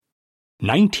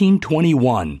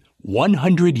1921,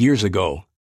 100 years ago.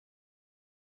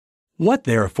 What,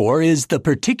 therefore, is the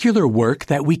particular work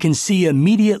that we can see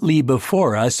immediately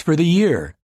before us for the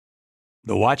year?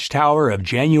 The Watchtower of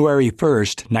January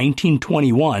 1st,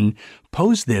 1921,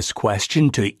 posed this question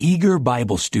to eager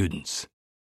Bible students.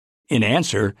 In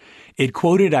answer, it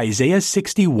quoted Isaiah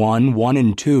 61, 1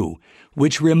 and 2,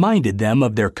 which reminded them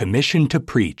of their commission to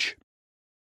preach.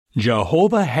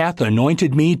 Jehovah hath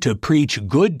anointed me to preach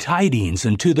good tidings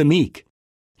unto the meek,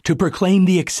 to proclaim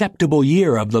the acceptable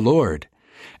year of the Lord,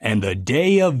 and the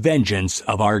day of vengeance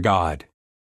of our God.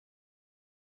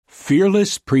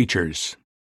 Fearless preachers.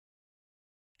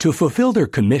 To fulfill their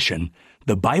commission,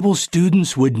 the Bible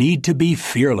students would need to be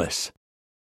fearless.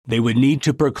 They would need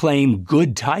to proclaim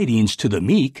good tidings to the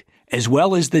meek, as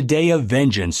well as the day of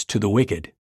vengeance to the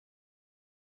wicked.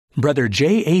 Brother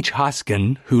J. H.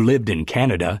 Hoskin, who lived in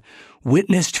Canada,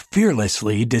 witnessed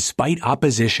fearlessly despite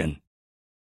opposition.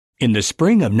 In the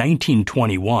spring of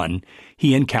 1921,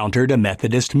 he encountered a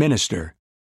Methodist minister.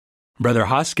 Brother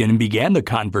Hoskin began the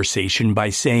conversation by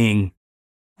saying,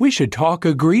 "We should talk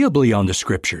agreeably on the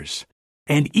Scriptures,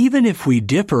 and even if we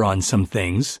differ on some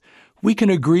things, we can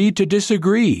agree to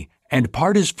disagree and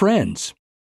part as friends."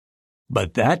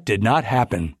 But that did not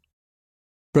happen.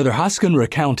 Brother Hoskin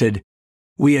recounted,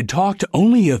 "We had talked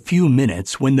only a few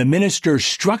minutes when the minister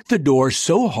struck the door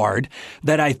so hard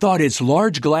that I thought its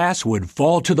large glass would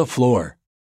fall to the floor."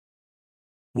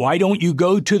 "Why don't you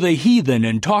go to the heathen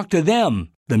and talk to them?"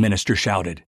 the minister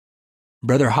shouted.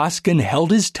 Brother Hoskin held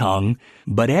his tongue,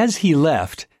 but as he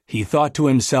left, he thought to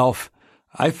himself,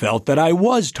 "I felt that I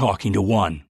was talking to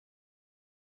one."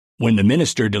 When the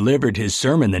minister delivered his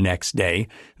sermon the next day,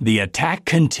 the attack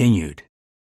continued.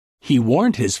 He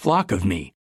warned his flock of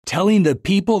me, telling the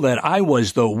people that I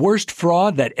was the worst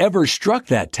fraud that ever struck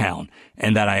that town,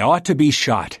 and that I ought to be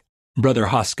shot, Brother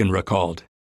Hoskin recalled.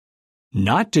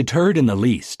 Not deterred in the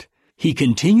least, he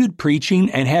continued preaching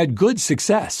and had good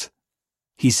success.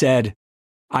 He said,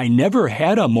 "I never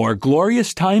had a more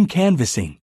glorious time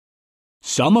canvassing."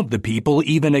 Some of the people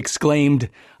even exclaimed,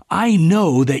 "I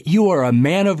know that you are a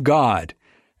man of God,"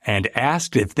 and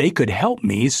asked if they could help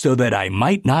me so that I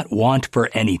might not want for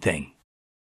anything.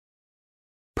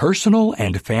 Personal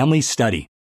and family study.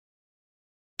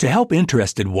 To help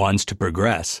interested ones to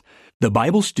progress, the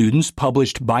Bible students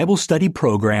published Bible study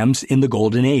programs in the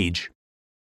Golden Age.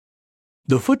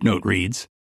 The footnote reads,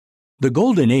 "The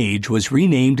Golden Age was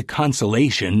renamed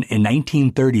Consolation in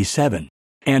 1937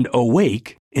 and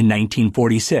Awake in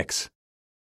 1946.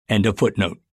 End of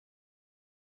footnote.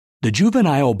 The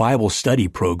Juvenile Bible Study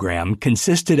program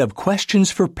consisted of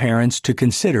questions for parents to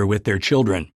consider with their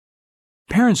children.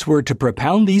 Parents were to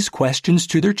propound these questions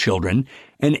to their children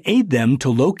and aid them to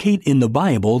locate in the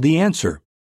Bible the answer.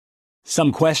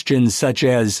 Some questions such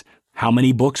as, "How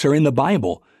many books are in the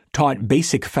Bible?" taught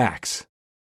basic facts.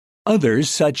 Others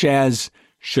such as,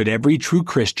 "Should every true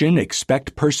Christian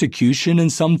expect persecution in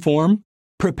some form?"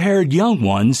 prepared young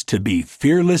ones to be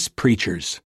fearless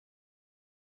preachers.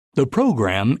 The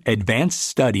program, Advanced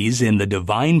Studies in the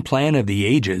Divine Plan of the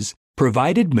Ages,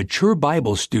 provided mature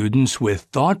Bible students with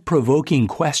thought-provoking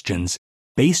questions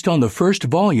based on the first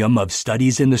volume of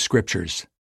Studies in the Scriptures.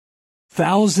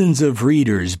 Thousands of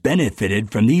readers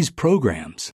benefited from these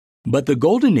programs, but the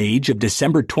Golden Age of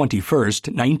December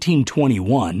 21st,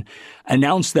 1921,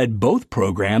 announced that both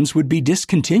programs would be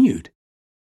discontinued.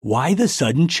 Why the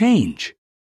sudden change?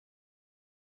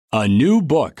 A new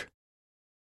book.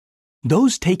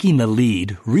 Those taking the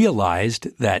lead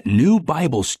realized that new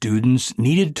Bible students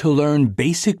needed to learn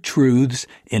basic truths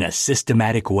in a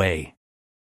systematic way.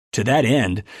 To that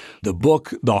end, the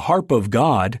book The Harp of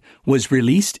God was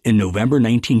released in November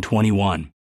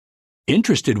 1921.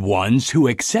 Interested ones who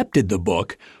accepted the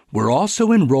book were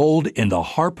also enrolled in the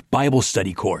Harp Bible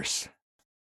Study course.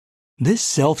 This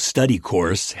self-study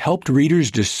course helped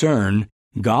readers discern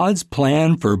God's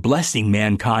plan for blessing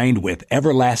mankind with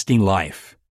everlasting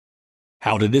life.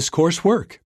 How did this course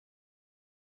work?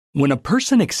 When a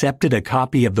person accepted a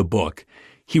copy of the book,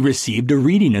 he received a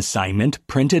reading assignment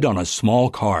printed on a small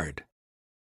card.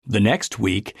 The next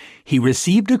week, he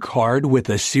received a card with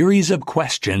a series of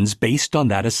questions based on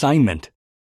that assignment.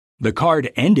 The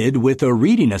card ended with a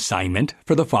reading assignment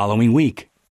for the following week.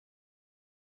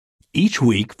 Each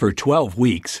week for 12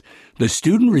 weeks, the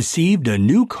student received a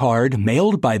new card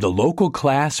mailed by the local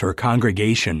class or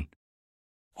congregation.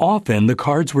 Often the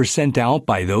cards were sent out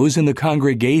by those in the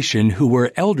congregation who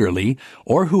were elderly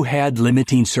or who had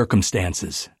limiting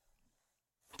circumstances.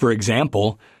 For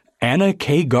example, Anna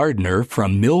K. Gardner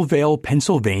from Millvale,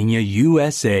 Pennsylvania,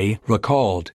 USA,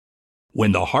 recalled,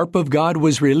 "When the Harp of God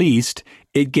was released,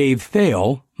 it gave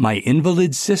Thale, my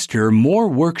invalid sister more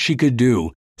work she could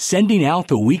do, sending out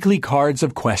the weekly cards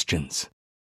of questions.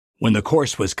 When the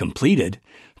course was completed,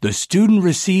 the student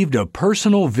received a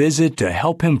personal visit to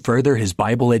help him further his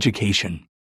Bible education.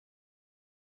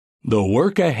 The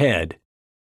work ahead.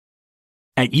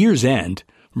 At year's end,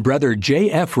 Brother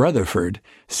J.F. Rutherford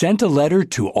sent a letter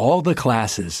to all the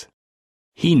classes.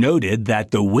 He noted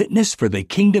that the witness for the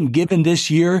kingdom given this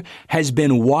year has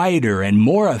been wider and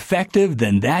more effective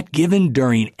than that given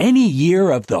during any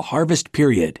year of the harvest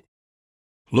period.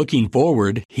 Looking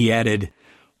forward, he added,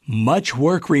 "Much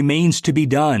work remains to be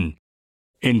done.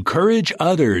 Encourage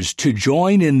others to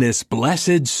join in this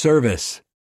blessed service."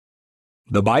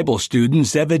 The Bible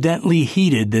students evidently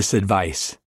heeded this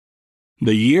advice.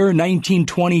 The year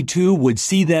 1922 would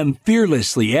see them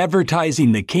fearlessly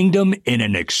advertising the kingdom in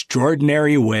an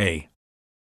extraordinary way.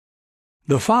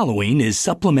 The following is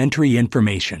supplementary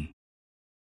information.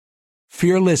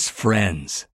 Fearless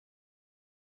friends.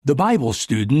 The Bible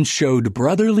students showed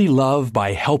brotherly love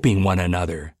by helping one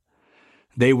another.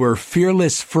 They were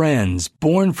fearless friends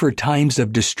born for times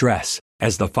of distress,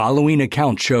 as the following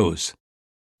account shows.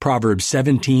 Proverbs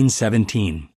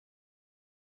 17:17.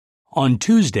 On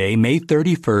Tuesday, May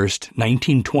 31,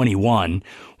 1921,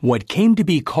 what came to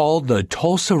be called the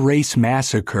Tulsa Race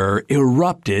Massacre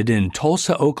erupted in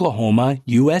Tulsa, Oklahoma,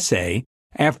 USA,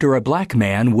 after a black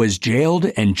man was jailed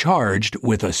and charged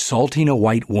with assaulting a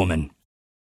white woman.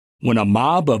 When a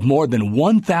mob of more than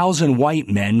 1,000 white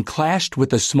men clashed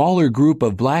with a smaller group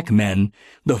of black men,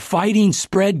 the fighting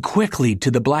spread quickly to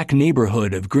the black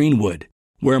neighborhood of Greenwood,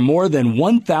 where more than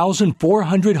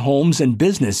 1,400 homes and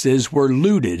businesses were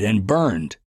looted and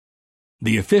burned.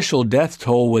 The official death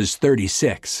toll was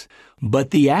 36, but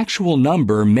the actual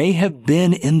number may have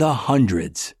been in the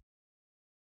hundreds.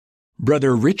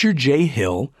 Brother Richard J.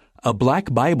 Hill, a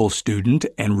black Bible student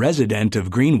and resident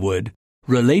of Greenwood,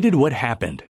 related what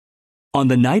happened. On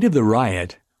the night of the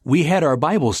riot, we had our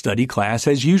Bible study class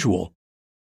as usual.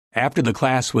 After the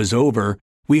class was over,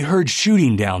 we heard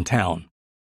shooting downtown.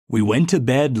 We went to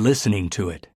bed listening to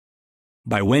it.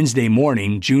 By Wednesday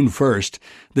morning, June 1st,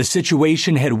 the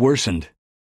situation had worsened.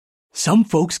 Some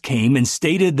folks came and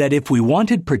stated that if we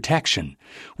wanted protection,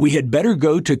 we had better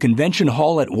go to Convention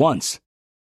Hall at once.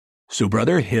 So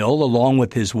Brother Hill, along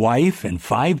with his wife and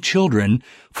 5 children,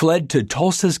 fled to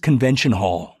Tulsa's Convention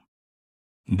Hall.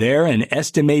 There, an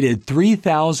estimated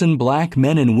 3,000 black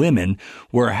men and women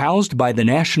were housed by the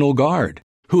National Guard,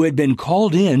 who had been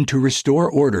called in to restore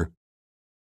order.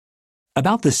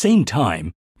 About the same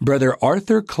time, Brother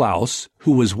Arthur Klaus,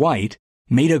 who was white,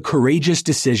 made a courageous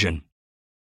decision.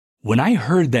 When I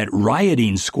heard that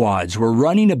rioting squads were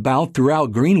running about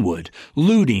throughout Greenwood,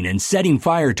 looting and setting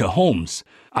fire to homes,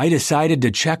 I decided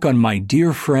to check on my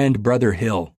dear friend Brother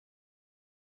Hill.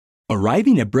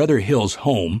 Arriving at Brother Hill's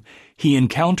home, he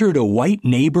encountered a white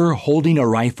neighbor holding a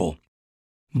rifle.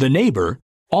 The neighbor,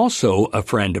 also a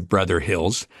friend of Brother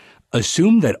Hill's,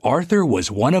 assumed that Arthur was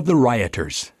one of the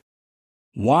rioters.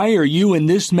 "Why are you in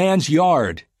this man's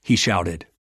yard?" he shouted.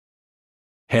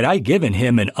 Had I given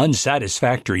him an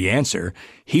unsatisfactory answer,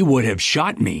 he would have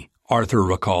shot me, Arthur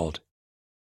recalled.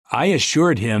 I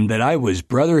assured him that I was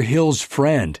Brother Hill's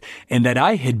friend and that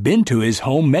I had been to his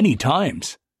home many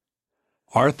times.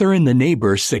 Arthur and the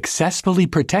neighbor successfully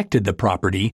protected the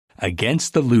property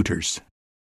against the looters.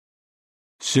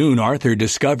 Soon Arthur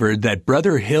discovered that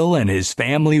Brother Hill and his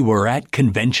family were at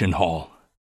Convention Hall.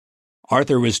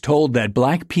 Arthur was told that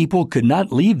black people could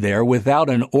not leave there without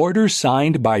an order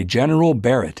signed by General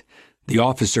Barrett, the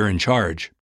officer in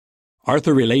charge.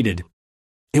 Arthur related,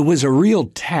 "It was a real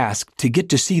task to get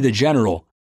to see the general.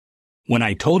 When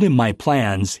I told him my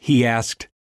plans, he asked,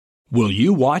 'Will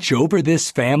you watch over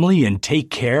this family and take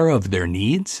care of their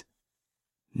needs?'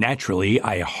 Naturally,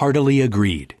 I heartily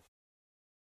agreed."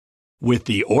 With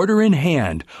the order in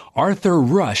hand, Arthur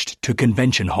rushed to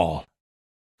Convention Hall.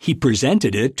 He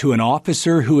presented it to an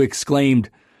officer who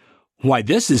exclaimed, "Why,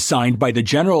 this is signed by the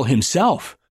general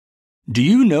himself. Do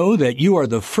you know that you are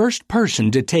the first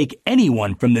person to take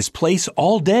anyone from this place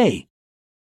all day?"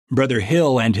 Brother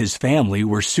Hill and his family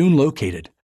were soon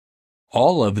located.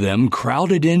 All of them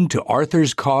crowded into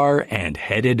Arthur's car and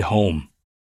headed home.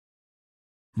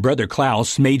 Brother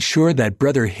Klaus made sure that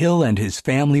Brother Hill and his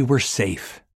family were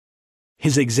safe.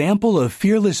 His example of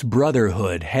fearless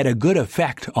brotherhood had a good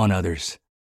effect on others.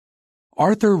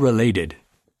 Arthur related,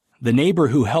 "The neighbor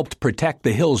who helped protect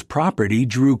the Hills' property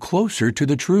drew closer to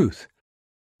the truth.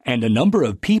 And a number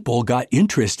of people got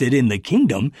interested in the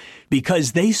kingdom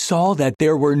because they saw that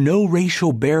there were no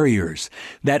racial barriers,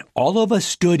 that all of us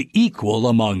stood equal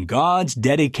among God's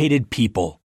dedicated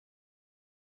people."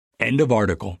 End of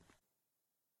article.